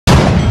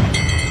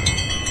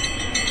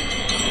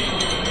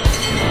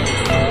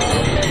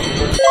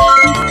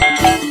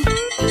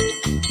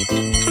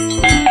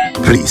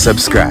please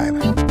subscribe.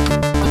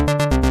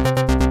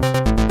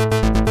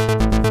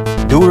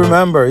 Do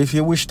remember, if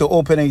you wish to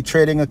open a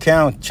trading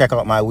account, check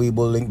out my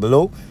Webull link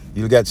below.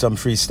 You'll get some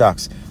free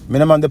stocks.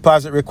 Minimum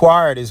deposit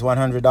required is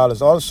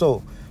 $100.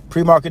 Also,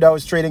 pre-market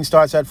hours trading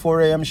starts at 4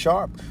 a.m.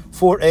 sharp.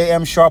 4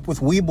 a.m. sharp with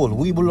Webull.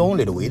 Webull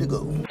only, the way to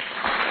go.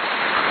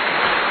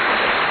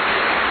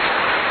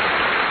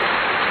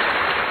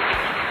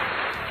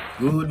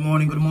 Good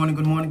morning,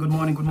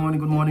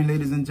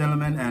 ladies and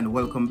gentlemen, and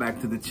welcome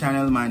back to the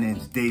channel. My name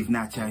is Dave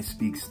Natch. I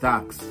speak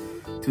stocks.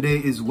 Today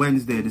is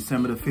Wednesday,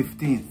 December the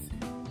 15th.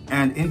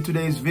 And in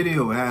today's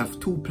video, I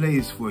have two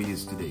plays for you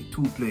today.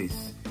 Two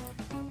plays.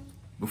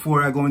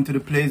 Before I go into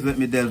the plays, let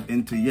me delve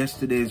into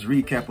yesterday's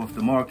recap of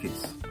the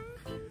markets.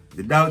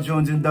 The Dow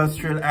Jones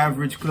Industrial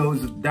Average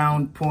closed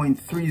down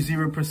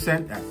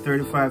 0.30% at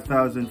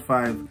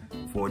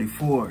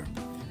 35,544.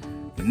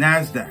 The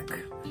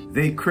Nasdaq,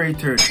 they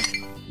cratered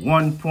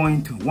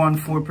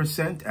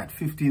 1.14% at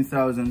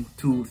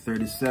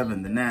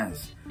 15,237. The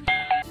Nas.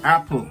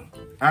 Apple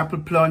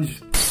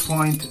plunged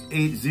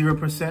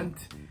 0.80%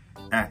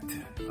 at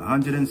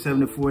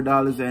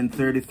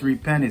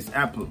 $174.33.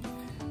 Apple,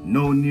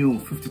 no new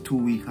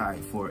 52-week high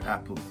for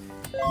Apple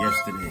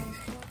yesterday.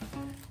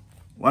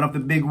 One of the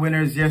big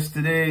winners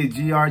yesterday,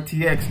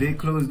 GRTX, they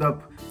closed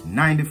up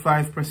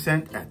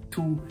 95% at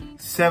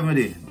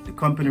 270. The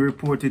company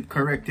reported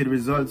corrected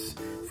results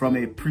from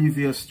a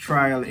previous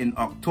trial in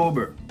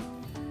October.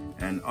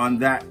 And on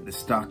that, the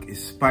stock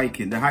is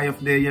spiking. The high of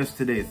day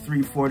yesterday,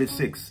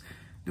 346.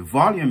 The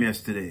volume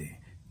yesterday,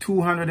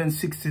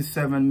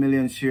 267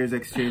 million shares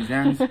exchanged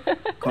hands,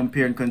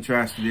 compare and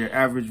contrast to their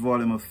average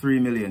volume of 3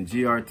 million,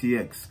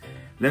 GRTX.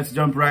 Let's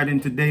jump right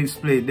into Dave's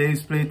play.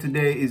 Dave's play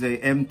today is a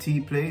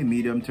MT play,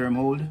 medium term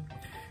hold.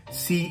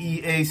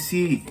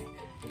 SEAC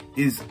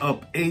is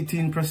up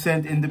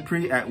 18% in the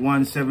pre at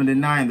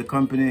 179. The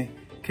company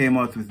came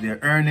out with their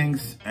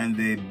earnings and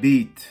they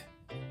beat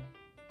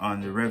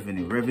on the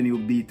revenue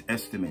beat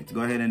estimates.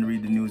 Go ahead and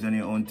read the news on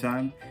your own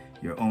time,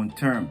 your own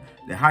term.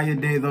 The higher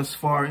day thus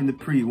far in the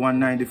pre,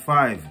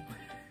 195.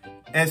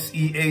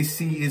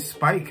 SEAC is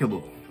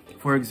spikeable.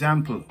 For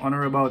example, on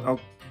or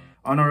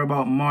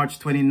about March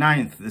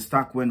 29th, the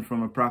stock went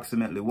from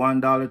approximately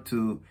 $1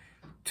 to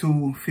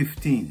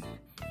 $2.15.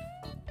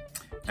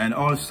 And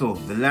also,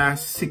 the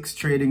last 6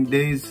 trading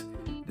days,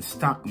 the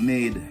stock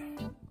made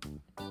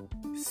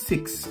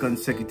 6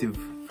 consecutive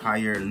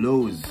higher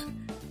lows.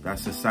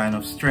 That's a sign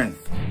of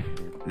strength.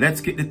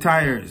 Let's get the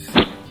tires.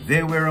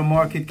 They were a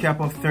market cap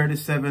of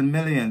 37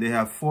 million. They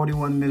have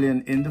 41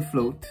 million in the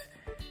float.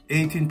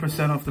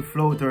 18% of the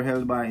float are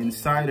held by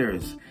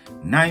insiders.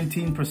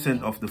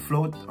 19% of the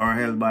float are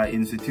held by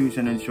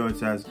institution and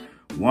shorts as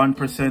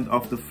 1%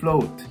 of the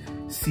float.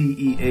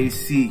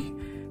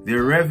 SEAC.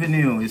 Their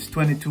revenue is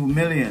 22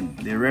 million.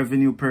 Their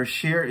revenue per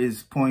share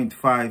is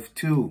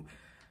 0.52.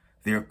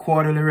 Their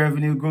quarterly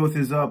revenue growth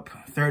is up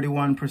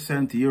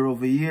 31% year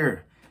over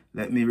year.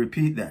 Let me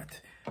repeat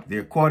that.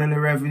 Their quarterly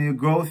revenue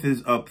growth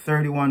is up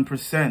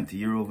 31%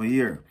 year over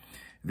year.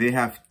 They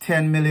have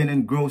 10 million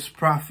in gross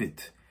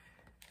profit.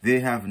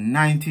 They have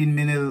 19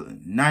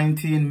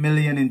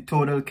 million in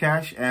total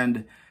cash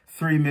and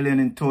 3 million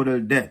in total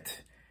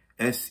debt.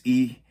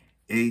 SEAC.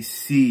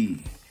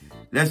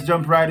 Let's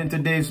jump right into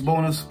Dave's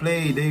bonus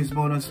play. Dave's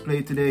bonus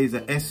play today is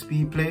a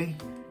SP play.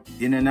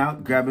 In and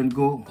out, grab and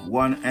go,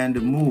 one and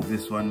move.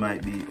 This one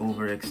might be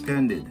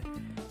overextended.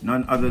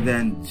 None other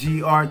than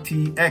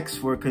GRTX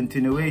for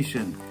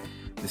continuation.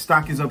 The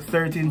stock is up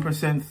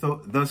 13%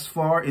 thus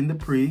far in the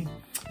pre,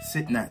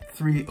 sitting at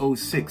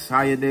 306.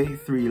 Higher day,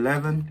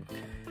 311.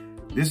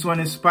 This one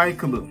is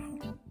spikeable.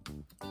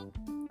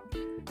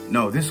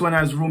 No, this one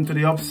has room to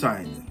the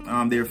upside.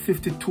 Their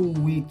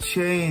 52-week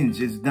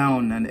change is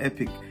down an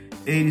epic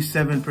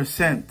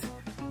 87%.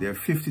 Their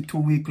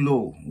 52-week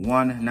low,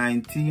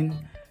 119.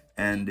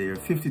 And their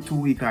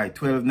 52-week high,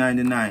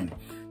 12.99.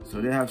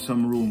 So they have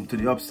some room to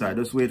the upside.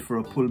 Just wait for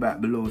a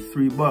pullback below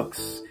 $3.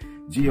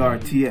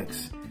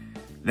 GRTX.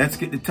 Let's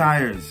get the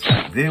tires.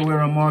 They were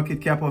a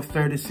market cap of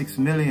 36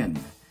 million.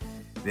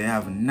 They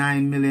have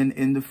 9 million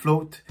in the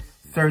float.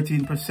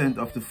 13%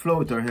 of the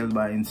float are held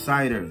by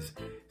insiders.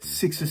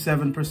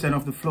 67%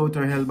 of the float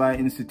are held by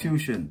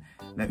institution.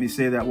 Let me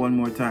say that one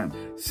more time.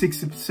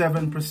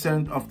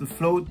 67% of the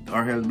float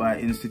are held by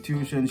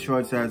institution.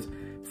 Shorts has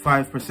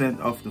 5%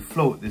 of the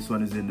float. This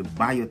one is in the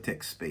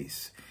biotech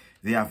space.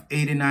 They have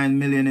 89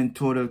 million in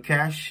total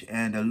cash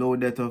and a low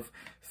debt of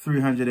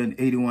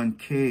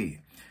 381K.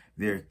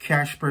 Their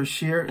cash per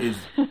share is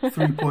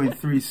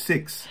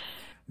 3.36.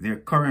 Their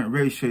current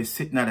ratio is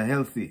sitting at a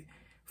healthy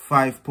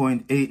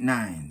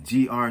 5.89.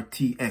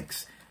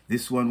 GRTX.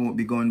 This one won't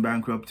be going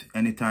bankrupt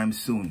anytime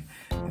soon.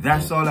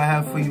 That's all I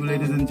have for you,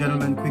 ladies and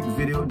gentlemen. Quick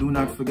video. Do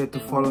not forget to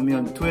follow me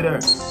on Twitter.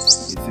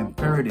 It's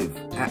imperative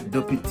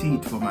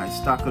 @DuPetite for my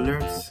stock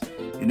alerts.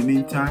 In the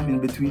meantime, in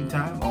between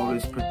time,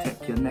 always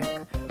protect your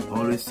neck.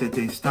 Always set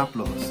a stop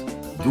loss.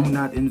 Do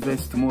not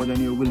invest more than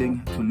you're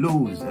willing to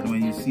lose. And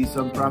when you see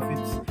some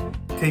profits,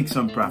 take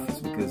some profits,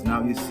 because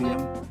now you see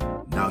them,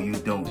 now you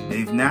don't.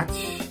 Dave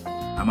Natch,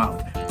 I'm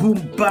out. Boom,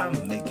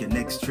 bam. Make your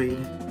next trade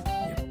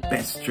your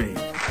best trade.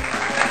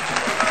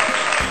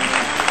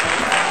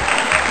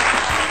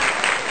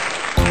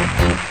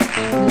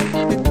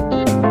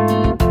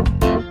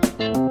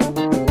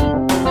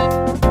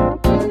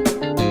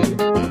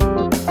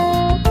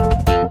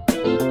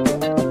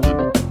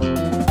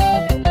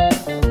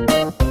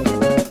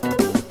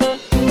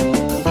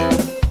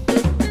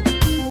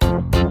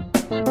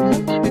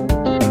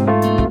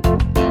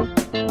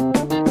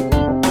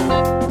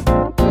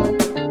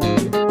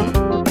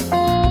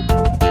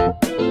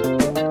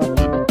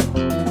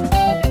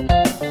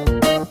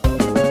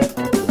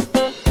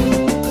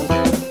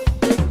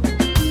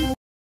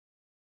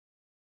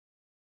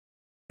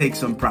 Take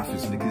some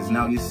profits because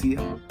now you see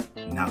them,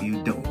 now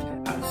you don't.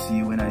 I'll see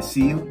you when I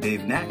see you.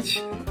 Dave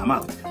Natch, I'm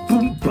out.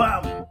 Boom,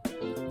 bam.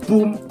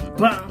 Boom,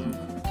 bam.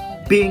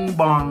 Bing,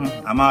 bong.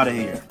 I'm out of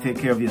here. Take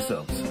care of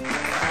yourselves.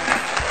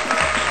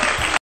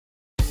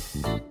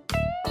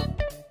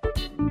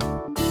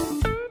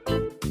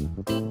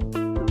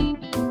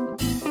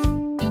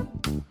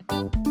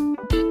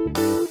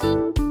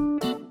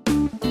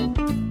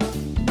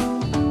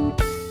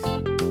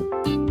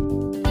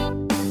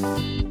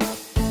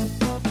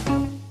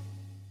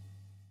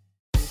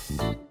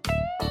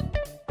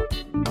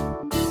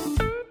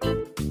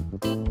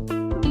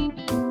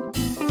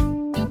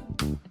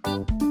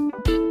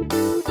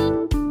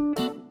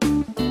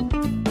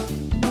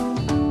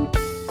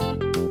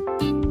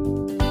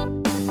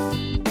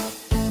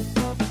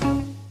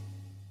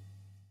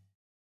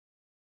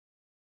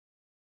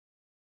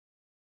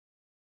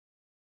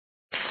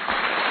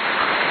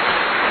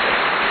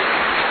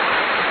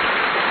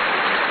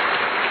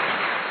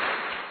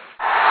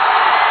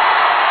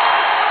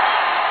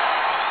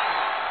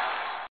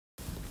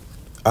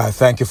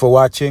 Thank you for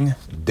watching.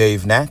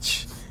 Dave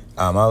Natch.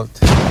 I'm out.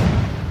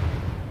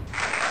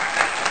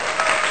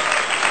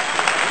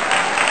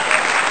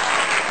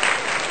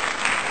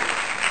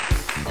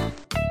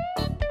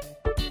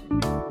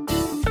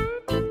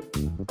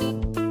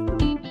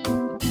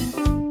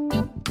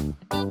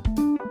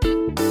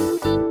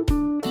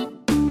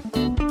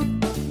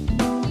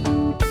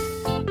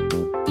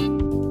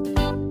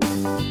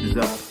 Is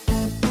up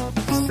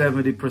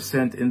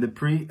 70% in the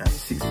pre at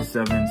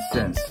 67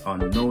 cents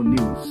on no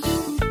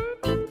news.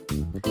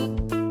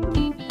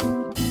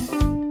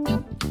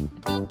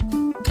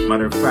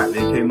 Matter of fact,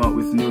 they came out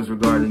with news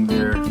regarding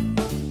their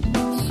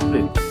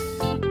split.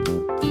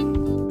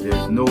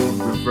 There's no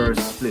reverse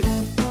split.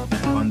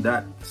 And on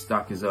that,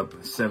 stock is up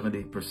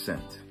 70%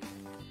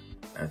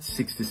 at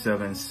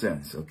 67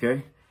 cents,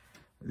 okay?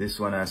 This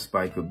one has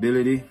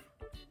spikeability.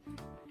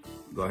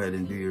 Go ahead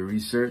and do your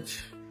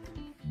research.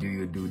 Do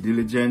your due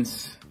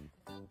diligence.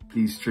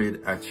 Please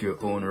trade at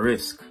your own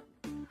risk.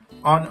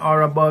 On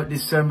or about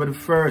December the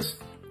 1st,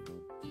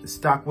 the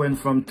stock went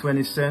from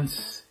 20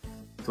 cents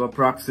to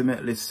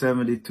approximately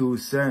 72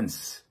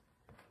 cents.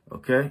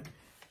 Okay?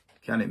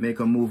 Can it make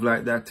a move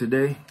like that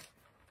today?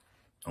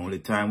 Only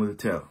time will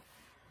tell.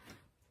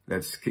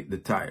 Let's kick the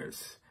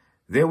tires.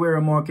 They were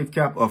a market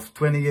cap of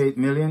 28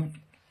 million.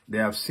 They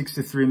have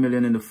 63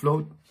 million in the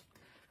float.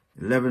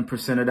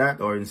 11% of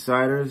that are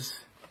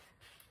insiders.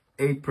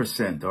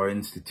 8% are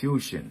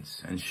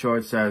institutions. And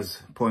shorts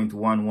has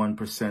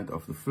 0.11%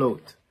 of the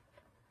float.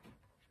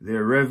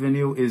 Their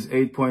revenue is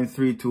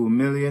 8.32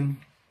 million.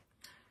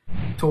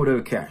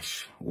 Total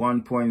cash,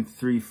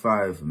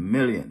 1.35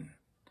 million.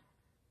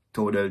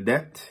 Total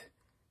debt,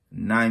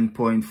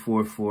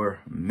 9.44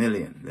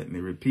 million. Let me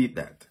repeat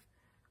that.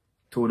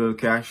 Total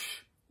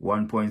cash,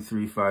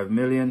 1.35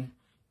 million.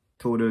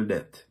 Total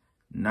debt,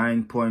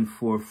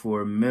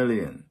 9.44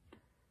 million.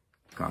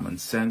 Common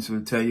sense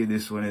will tell you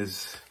this one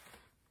is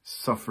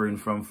suffering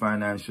from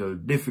financial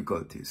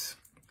difficulties.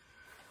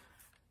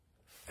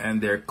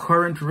 And their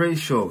current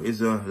ratio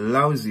is a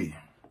lousy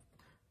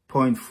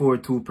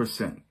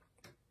 0.42%.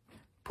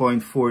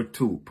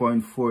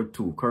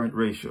 0.42 current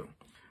ratio.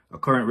 A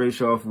current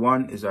ratio of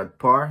 1 is at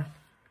par.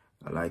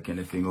 I like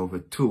anything over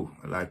 2.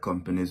 I like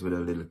companies with a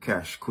little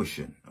cash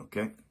cushion,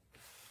 okay?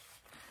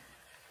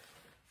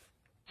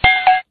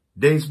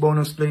 Day's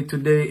bonus play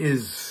today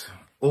is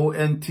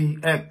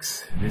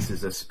ONTX. This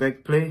is a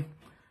spec play.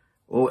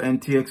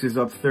 ONTX is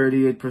up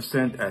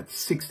 38% at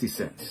 60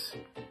 cents.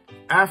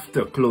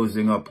 After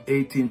closing up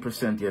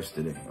 18%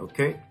 yesterday,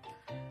 okay?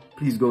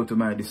 Please go to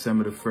my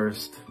December the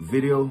 1st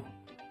video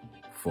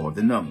for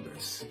the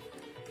numbers.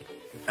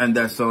 And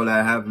that's all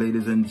I have,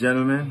 ladies and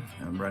gentlemen.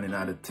 I'm running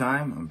out of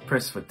time. I'm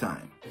pressed for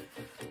time.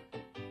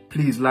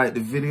 Please like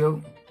the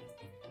video.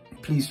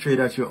 Please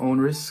trade at your own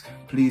risk.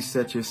 Please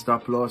set your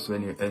stop loss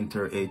when you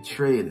enter a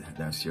trade.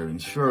 That's your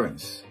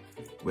insurance.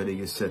 Whether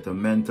you set a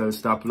mental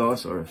stop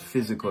loss or a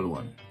physical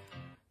one,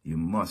 you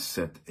must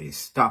set a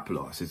stop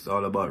loss. It's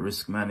all about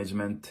risk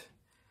management,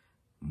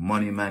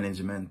 money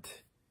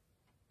management,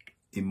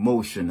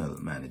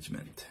 emotional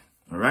management.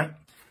 All right?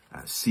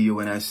 I'll see you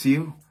when I see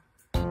you.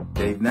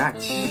 Dave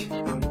Natch,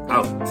 I'm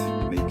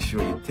out. Make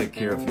sure you take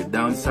care of your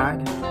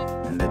downside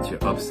and let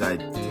your upside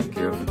take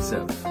care of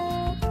itself.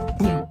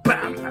 Boom,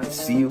 bam. I'll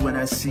see you when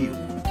I see you.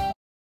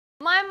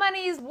 My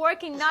money is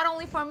working not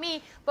only for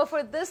me, but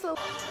for this little...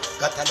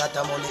 Got a lot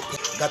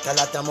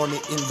of money,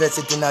 invest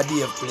it in a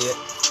Dave play.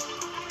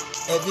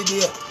 Every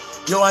day,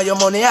 you want your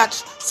money hatch?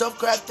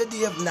 Subscribe to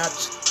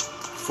DaveNatch.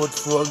 Foot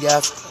 4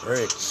 gas,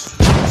 rich.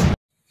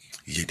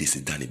 Yeah, this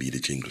is Danny B, the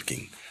Jingle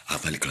King. I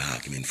have a little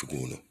argument for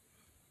going.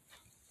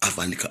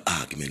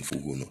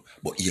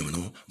 But here, you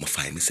know, I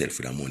find myself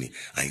with that money.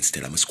 And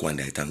instead, I'm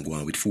squander it and go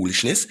on with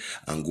foolishness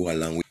and go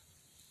along with...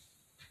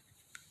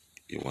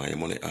 You want your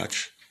money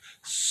hatch?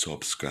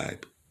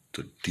 Subscribe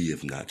to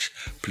DaveNatch.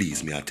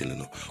 Please, me I tell you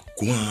now.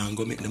 Go on,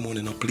 go make the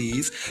money now,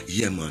 please.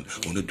 Yeah, man.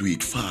 I want to do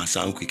it fast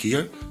and quick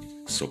here.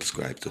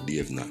 Subscribe to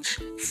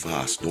DaveNatch.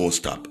 Fast, don't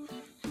stop.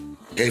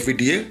 Every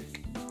day,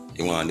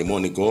 you want the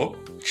money go,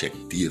 check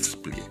Dave's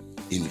play.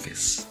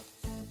 Invest.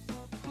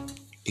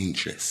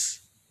 Interest.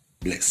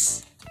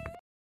 Bless.